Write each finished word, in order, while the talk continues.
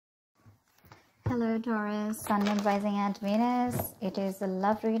Hello Taurus, Sun, Moon, Rising and Venus. It is a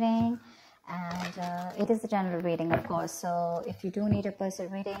love reading and it is a general reading, of course. So if you do need a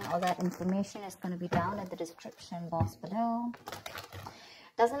personal reading, all that information is going to be down in the description box below.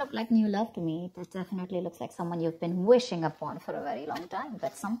 Doesn't look like new love to me. It definitely looks like someone you've been wishing upon for a very long time,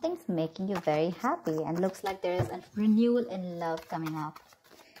 but something's making you very happy and looks like there is a renewal in love coming up.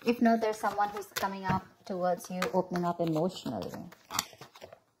 If not, there's someone who's coming up towards you, opening up emotionally.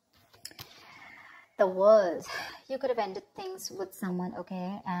 The World. You could have ended things with someone,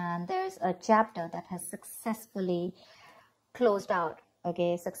 okay? And there's a chapter that has successfully closed out,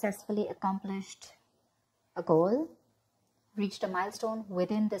 okay? Successfully accomplished a goal, reached a milestone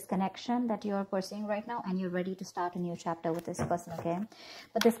within this connection that you're pursuing right now, and you're ready to start a new chapter with this person, okay?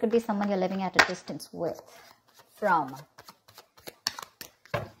 But this could be someone you're living at a distance with, from.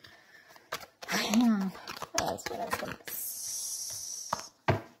 What else?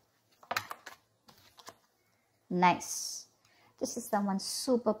 Nice. This is someone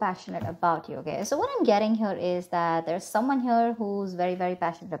super passionate about you, okay? So what I'm getting here is that there's someone here who's very, very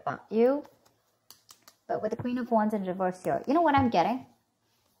passionate about you. But with the Queen of Wands in reverse here, you know what I'm getting?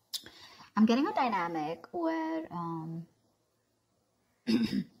 I'm getting a dynamic where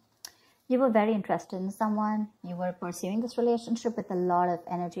you were very interested in someone. You were pursuing this relationship with a lot of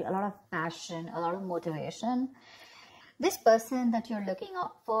energy, a lot of passion, a lot of motivation. This person that you're looking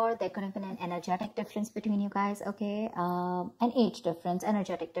out for, there could have been an energetic difference between you guys, okay? An age difference,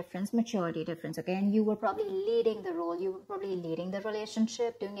 energetic difference, maturity difference, okay? And you were probably leading the role. You were probably leading the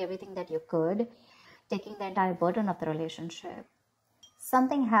relationship, doing everything that you could, taking the entire burden of the relationship.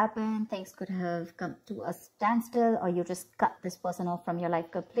 Something happened, things could have come to a standstill, or you just cut this person off from your life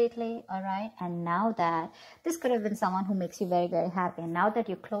completely, all right? And now that this could have been someone who makes you very, very happy. And now that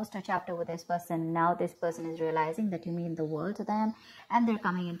you closed a chapter with this person, now this person is realizing that you mean the world to them, and they're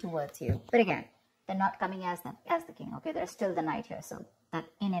coming in towards you. But again, they're not coming as the king, okay? There's still the knight here. So that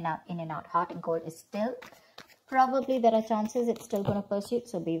in and out, hot and cold is still, probably there are chances it's still going to pursue.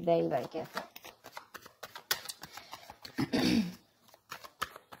 So be very, very careful.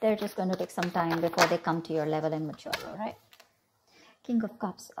 They're just going to take some time before they come to your level and mature, all right? King of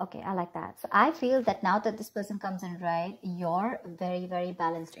Cups. Okay, I like that. So I feel that now that this person comes in, right, you're very, very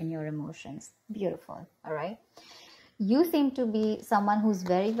balanced in your emotions. Beautiful, all right? You seem to be someone who's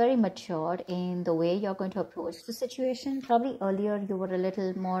very, very matured in the way you're going to approach the situation. Probably earlier you were a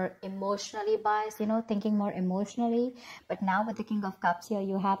little more emotionally biased, you know, thinking more emotionally. But now with the King of Cups here,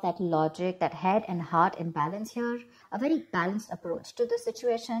 you have that logic, that head and heart in balance here. A very balanced approach to the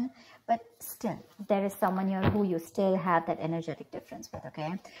situation. But still, there is someone here who you still have that energetic difference with,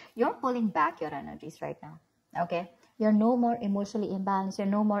 okay? You're pulling back your energies right now, okay? You're no more emotionally imbalanced. You're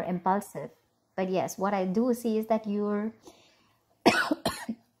no more impulsive. But yes, what I do see is that you're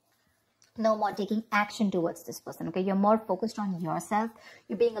no more taking action towards this person, okay? You're more focused on yourself.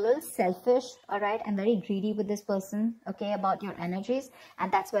 You're being a little selfish, all right? And very greedy with this person, okay, about your energies.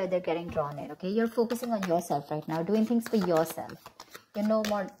 And that's why they're getting drawn in, okay? You're focusing on yourself right now, doing things for yourself. You're no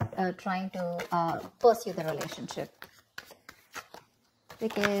more trying to pursue the relationship.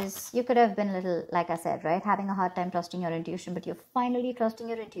 Because you could have been a little, like I said, right? Having a hard time trusting your intuition, but you're finally trusting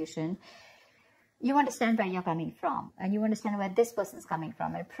your intuition. You understand where you're coming from, and you understand where this person's coming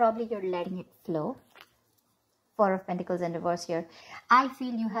from, and probably you're letting it flow. Four of Pentacles in reverse here. I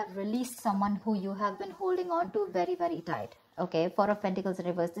feel you have released someone who you have been holding on to very, very tight. Okay, Four of Pentacles in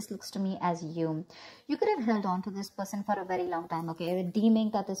reverse. This looks to me as you could have held on to this person for a very long time, okay,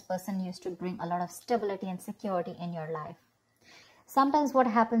 deeming that this person used to bring a lot of stability and security in your life. Sometimes what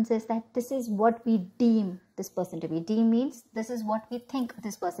happens is that this is what we deem this person to be. Deem means this is what we think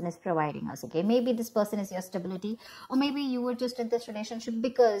this person is providing us, okay? Maybe this person is your stability, or maybe you were just in this relationship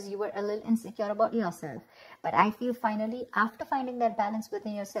because you were a little insecure about yourself. But I feel finally, after finding that balance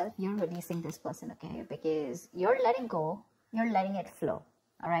within yourself, you're releasing this person, okay? Because you're letting go, you're letting it flow,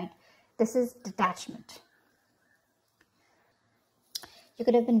 all right? This is detachment. You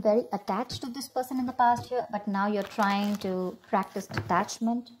could have been very attached to this person in the past here, but now you're trying to practice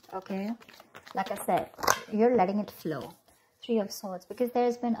detachment, okay? Like I said, you're letting it flow. Three of Swords, because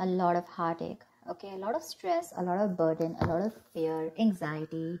there's been a lot of heartache, okay? A lot of stress, a lot of burden, a lot of fear,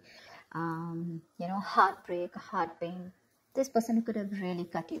 anxiety, you know, heartbreak, heart pain. This person could have really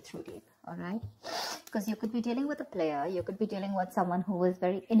cut you through deep, all right? Because you could be dealing with a player. You could be dealing with someone who was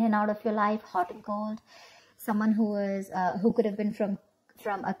very in and out of your life, hot and cold. Someone who was, who could have been from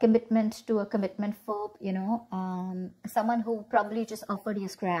a commitment to a commitment phobe, you know, someone who probably just offered you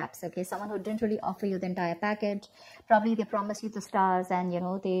scraps, okay, someone who didn't really offer you the entire package. Probably they promised you the stars and, you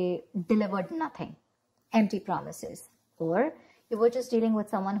know, they delivered nothing, empty promises. Or You were just dealing with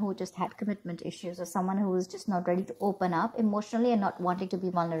someone who just had commitment issues, or someone who is just not ready to open up emotionally and not wanting to be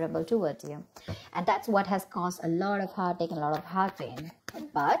vulnerable towards you. And that's what has caused a lot of heartache and a lot of heart pain.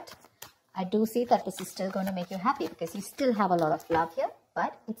 But I do see that this is still going to make you happy, because you still have a lot of love here,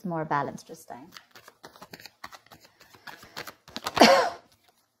 but it's more balanced this time.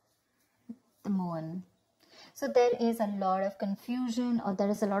 The moon. So there is a lot of confusion, or there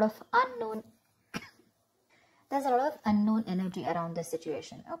is a lot of unknown. There's a lot of unknown energy around this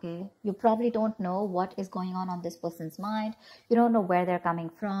situation, okay? You probably don't know what is going on this person's mind. You don't know where they're coming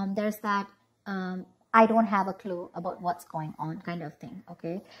from. There's that, I don't have a clue about what's going on kind of thing,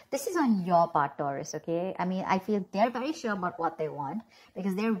 okay? This is on your part, Taurus, okay? I mean, I feel they're very sure about what they want,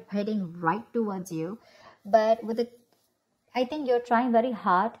 because they're heading right towards you. But with it, I think you're trying very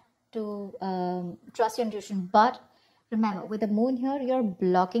hard to trust your intuition, but remember, with the moon here, you're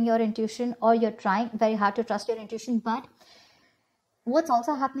blocking your intuition, or you're trying very hard to trust your intuition. But what's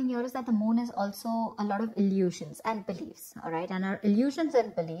also happening here is that the moon is also a lot of illusions and beliefs, all right? And our illusions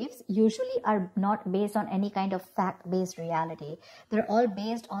and beliefs usually are not based on any kind of fact-based reality. They're all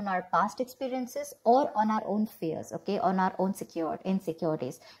based on our past experiences or on our own fears, okay? On our own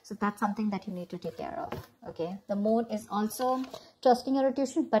insecurities. So that's something that you need to take care of, okay? The moon is also trusting your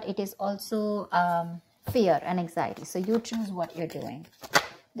intuition, but it is also fear and anxiety. So you choose what you're doing.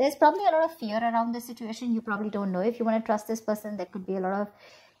 There's probably a lot of fear around this situation. You probably don't know if you want to trust this person. There could be a lot of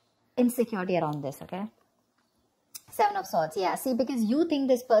insecurity around this, okay? Seven of Swords, yeah. See, because you think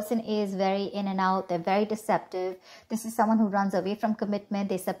this person is very in and out. They're very deceptive. This is someone who runs away from commitment.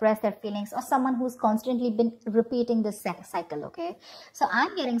 They suppress their feelings, or someone who's constantly been repeating this cycle, okay? So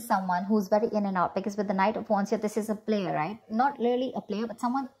I'm getting someone who's very in and out, because with the Knight of Wands here, this is a player, right? Not really a player, but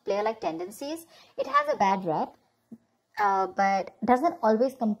someone player-like tendencies. It has a bad rep. But doesn't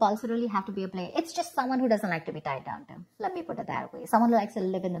always compulsorily have to be a player. It's just someone who doesn't like to be tied down to. Let me put it that way. Someone who likes to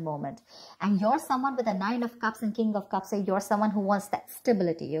live in the moment. And you're someone with a Nine of Cups and King of Cups. So you're someone who wants that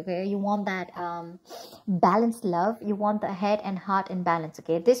stability, okay? You want that balanced love. You want the head and heart in balance,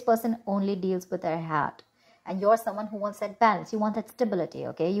 okay? This person only deals with their heart. And you're someone who wants that balance. You want that stability,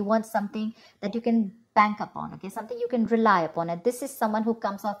 okay? You want something that you can bank upon, okay? Something you can rely upon. And this is someone who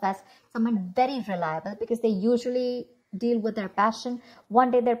comes off as someone very reliable, because they usually deal with their passion.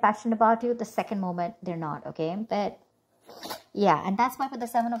 One day they're passionate about you, the second moment they're not, okay? But yeah, and that's why with the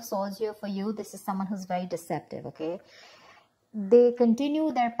Seven of Swords here for you, this is someone who's very deceptive, okay? They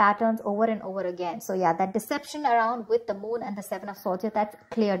continue their patterns over and over again. So yeah, that deception around with the moon and the Seven of Swords here, that's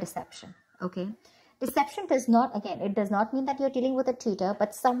clear deception, okay? Deception does not, again, it does not mean that you're dealing with a cheater,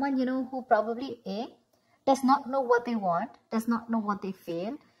 but someone, you know, who probably does not know what they want, does not know what they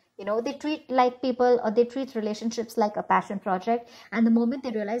feel. You know, they treat like people, or they treat relationships like a passion project. And the moment they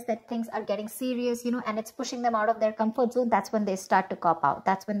realize that things are getting serious, you know, and it's pushing them out of their comfort zone, that's when they start to cop out.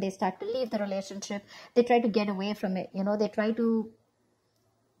 That's when they start to leave the relationship. They try to get away from it. You know, they try to,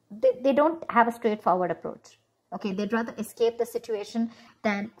 they don't have a straightforward approach. Okay, they'd rather escape the situation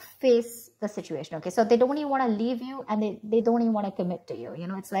than face the situation. Okay, so they don't even want to leave you, and they don't even want to commit to you. You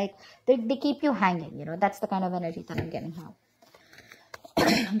know, it's like they keep you hanging. You know, that's the kind of energy that I'm getting now.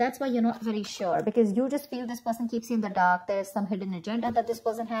 That's why you're not very sure, because you just feel this person keeps you in the dark. There's some hidden agenda that this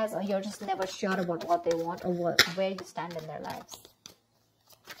person has, or you're just never sure about what they want, or where you stand in their lives.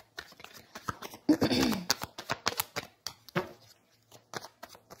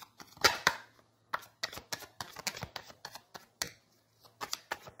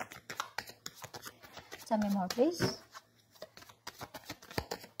 Tell me more, please.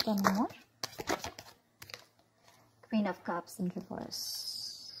 Tell me more. Queen of Cups in reverse.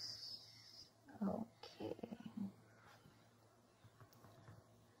 Okay.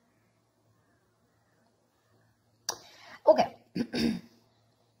 Okay.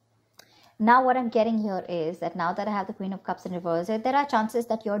 Now what I'm getting here is that now that I have the Queen of Cups in reverse, there are chances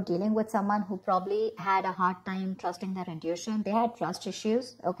that you're dealing with someone who probably had a hard time trusting their intuition. They had trust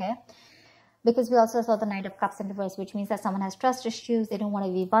issues, okay? Because we also saw the Knight of Cups in reverse, which means that someone has trust issues. They don't want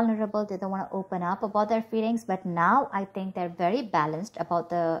to be vulnerable. They don't want to open up about their feelings. But now I think they're very balanced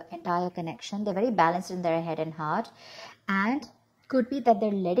about the entire connection. They're very balanced in their head and heart. And could be that they're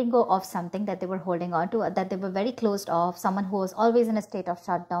letting go of something that they were holding on to, that they were very closed off. Someone who was always in a state of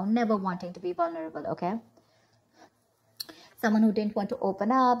shutdown, never wanting to be vulnerable, okay? Someone who didn't want to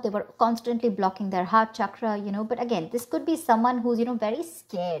open up. They were constantly blocking their heart chakra, you know. But again, this could be someone who's, you know, very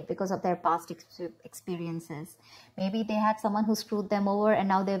scared because of their past experiences. Maybe they had someone who screwed them over, and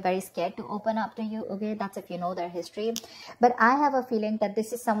now they're very scared to open up to you, okay? That's if you know their history. But I have a feeling that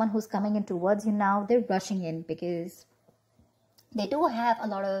this is someone who's coming in towards you now. They're rushing in because They do have a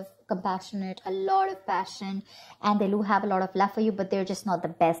lot of compassionate, a lot of passion, and they do have a lot of love for you, but they're just not the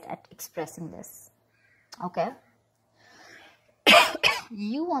best at expressing this. Okay.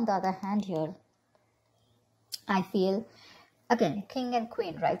 You, on the other hand, here, I feel, again, king and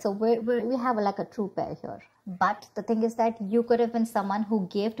queen, right? So we have like a true pair here. But the thing is that you could have been someone who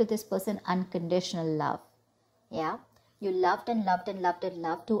gave to this person unconditional love. Yeah. You loved and loved and loved and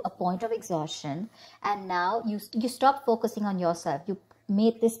loved to a point of exhaustion. And now you stopped focusing on yourself. You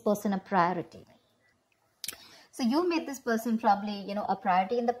made this person a priority. So you made this person probably, you know, a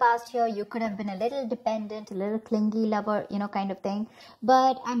priority in the past year. You could have been a little dependent, a little clingy lover, you know, kind of thing.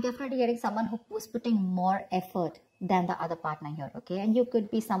 But I'm definitely getting someone who was putting more effort than the other partner here, okay? And you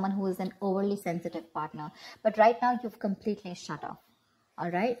could be someone who is an overly sensitive partner. But right now, you've completely shut off, all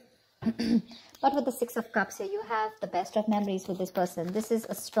right? But with the Six of Cups here, you have the best of memories with this person. This is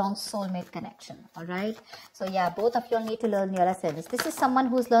a strong soulmate connection, all right? So yeah, both of you all need to learn your lessons. This is someone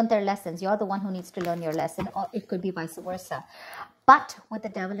who's learned their lessons. You're the one who needs to learn your lesson, or it could be vice versa. But with the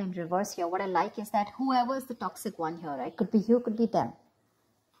Devil in reverse here, what I like is that whoever is the toxic one here, right? Could be you, could be them.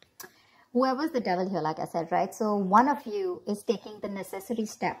 Whoever's the devil here, like I said, right? So one of you is taking the necessary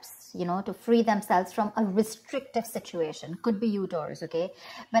steps, you know, to free themselves from a restrictive situation. Could be you, Taurus, okay?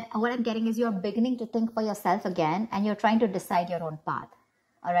 But what I'm getting is you're beginning to think for yourself again, and you're trying to decide your own path.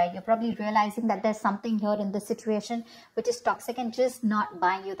 All right? You're probably realizing that there's something here in this situation which is toxic and just not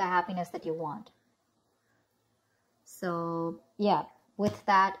buying you the happiness that you want. So, yeah. With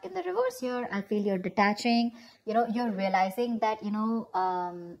that in the reverse here, I feel you're detaching. You know, you're realizing that, you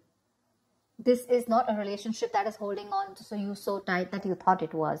know, this is not a relationship that is holding on to you so tight that you thought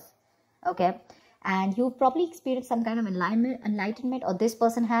it was, okay? And you've probably experienced some kind of enlightenment, or this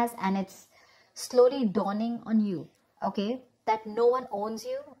person has, and it's slowly dawning on you, okay? That no one owns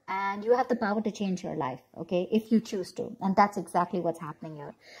you, and you have the power to change your life, okay? If you choose to, and that's exactly what's happening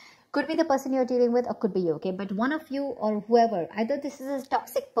here. Could be the person you're dealing with, or could be you, okay? But one of you or whoever, either this is a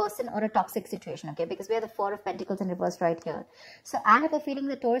toxic person or a toxic situation, okay? Because we have the Four of Pentacles in reverse right here. So I have a feeling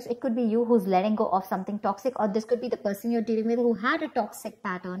that, Taurus, it could be you who's letting go of something toxic, or this could be the person you're dealing with who had a toxic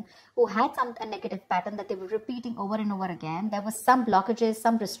pattern, who had a negative pattern that they were repeating over and over again. There was some blockages,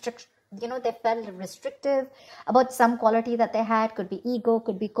 some restriction. You know, they felt restrictive about some quality that they had. Could be ego,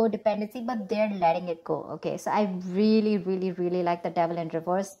 could be codependency, but they're letting it go, okay? So I really, really, really like the Devil in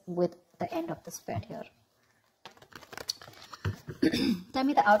reverse with the end of the spread here. Tell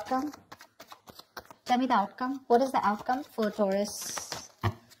me the outcome. Tell me the outcome. What is the outcome for Taurus?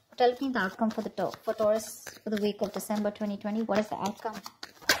 Tell me the outcome for Taurus for the week of December 2020. What is the outcome?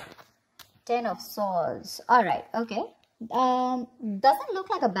 10 of Swords. All right, okay. Doesn't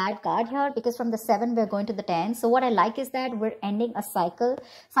look like a bad card here, because from the 7 we're going to the 10. So what I like is that we're ending a cycle,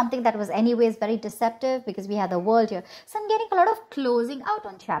 something that was anyways very deceptive, because we have the World here. So I'm getting a lot of closing out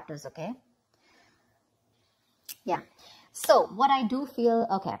on chapters, okay? Yeah. So what I do feel,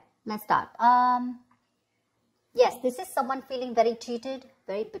 okay, let's start. Yes, this is someone feeling very cheated,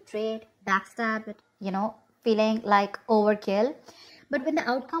 very betrayed, backstabbed, you know, feeling like overkill. But when the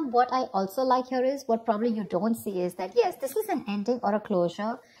outcome, what I also like here is, what probably you don't see is that, yes, this is an ending or a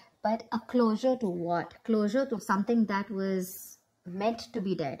closure, but a closure to what? Closure to something that was meant to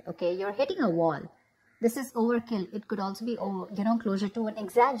be dead, okay? You're hitting a wall. This is overkill. It could also be, you know, closure to an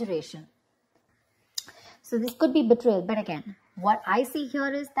exaggeration. So this could be betrayal. But again, what I see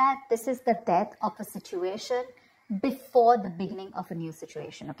here is that this is the death of a situation before the beginning of a new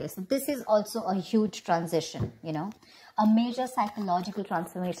situation, okay? So this is also a huge transition, you know, a major psychological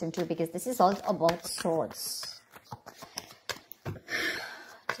transformation too, because this is also about swords.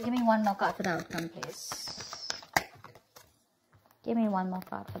 So give me one more card for the outcome, please. Give me one more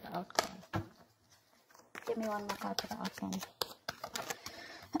card for the outcome. Give me one more card for the outcome.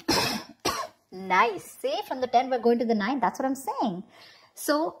 Nice. See, from the 10 we're going to the 9. That's what I'm saying.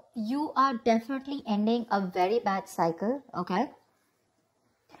 So you are definitely ending a very bad cycle, okay?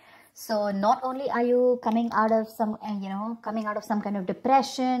 So not only are you coming out of some, you know, coming out of some kind of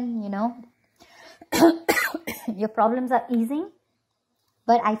depression, you know, your problems are easing,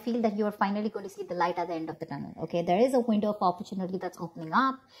 but I feel that you are finally going to see the light at the end of the tunnel, okay? There is a window of opportunity that's opening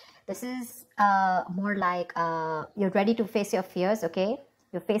up. This is more like you're ready to face your fears, okay?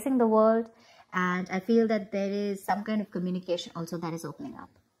 You're facing the world. And I feel that there is some kind of communication also that is opening up.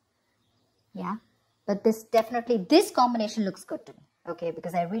 Yeah. But this definitely, this combination looks good to me. Okay.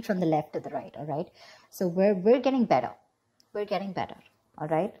 Because I read from the left to the right. All right. So we're getting better. We're getting better. All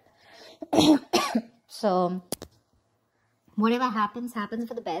right. So whatever happens, happens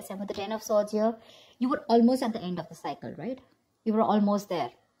for the best. And with the 10 of Swords here, you were almost at the end of the cycle, right? You were almost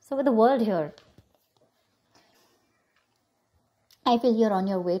there. So with the World here, I feel you're on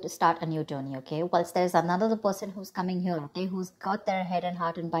your way to start a new journey, okay? Whilst there's another person who's coming here, okay, who's got their head and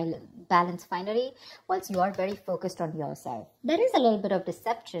heart in balance finally, whilst you are very focused on yourself. There is a little bit of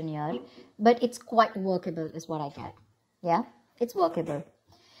deception here, but it's quite workable is what I get. Yeah, it's workable.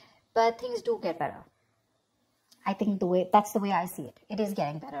 But things do get better. I think that's the way I see it. It is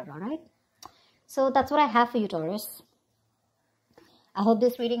getting better, all right? So that's what I have for you, Taurus. I hope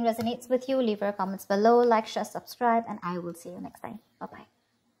this reading resonates with you. Leave your comments below, like, share, subscribe, and I will see you next time.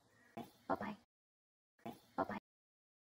 Bye-bye. Bye-bye.